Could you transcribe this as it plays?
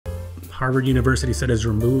Harvard University said has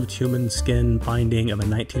removed human skin binding of a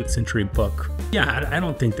 19th century book. Yeah, I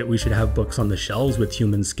don't think that we should have books on the shelves with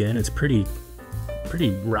human skin. It's pretty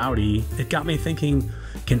rowdy. It got me thinking,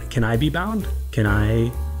 can I be bound? Can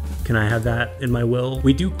I have that in my will?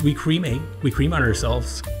 We cremate, we creme on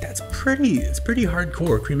ourselves. It's pretty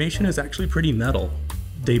hardcore. Cremation is actually pretty metal.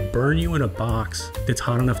 They burn you in a box that's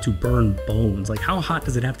hot enough to burn bones. Like, how hot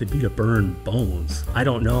does it have to be to burn bones? I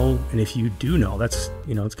don't know, and if you do know, that's,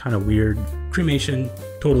 you know, it's kind of weird. Cremation,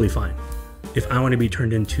 totally fine. If I want to be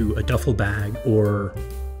turned into a duffel bag or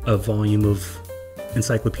a volume of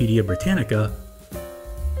Encyclopedia Britannica,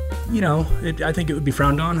 you know, I think it would be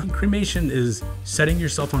frowned on. Cremation is setting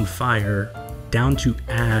yourself on fire down to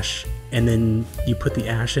ash, and then you put the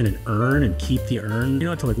ash in an urn and keep the urn, you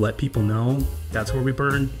know, to like let people know that's where we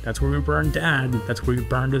burned. That's where we burned Dad. That's where we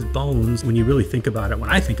burned his bones. When you really think about it, when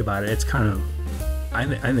I think about it, it's kind of, I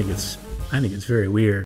think it's very weird.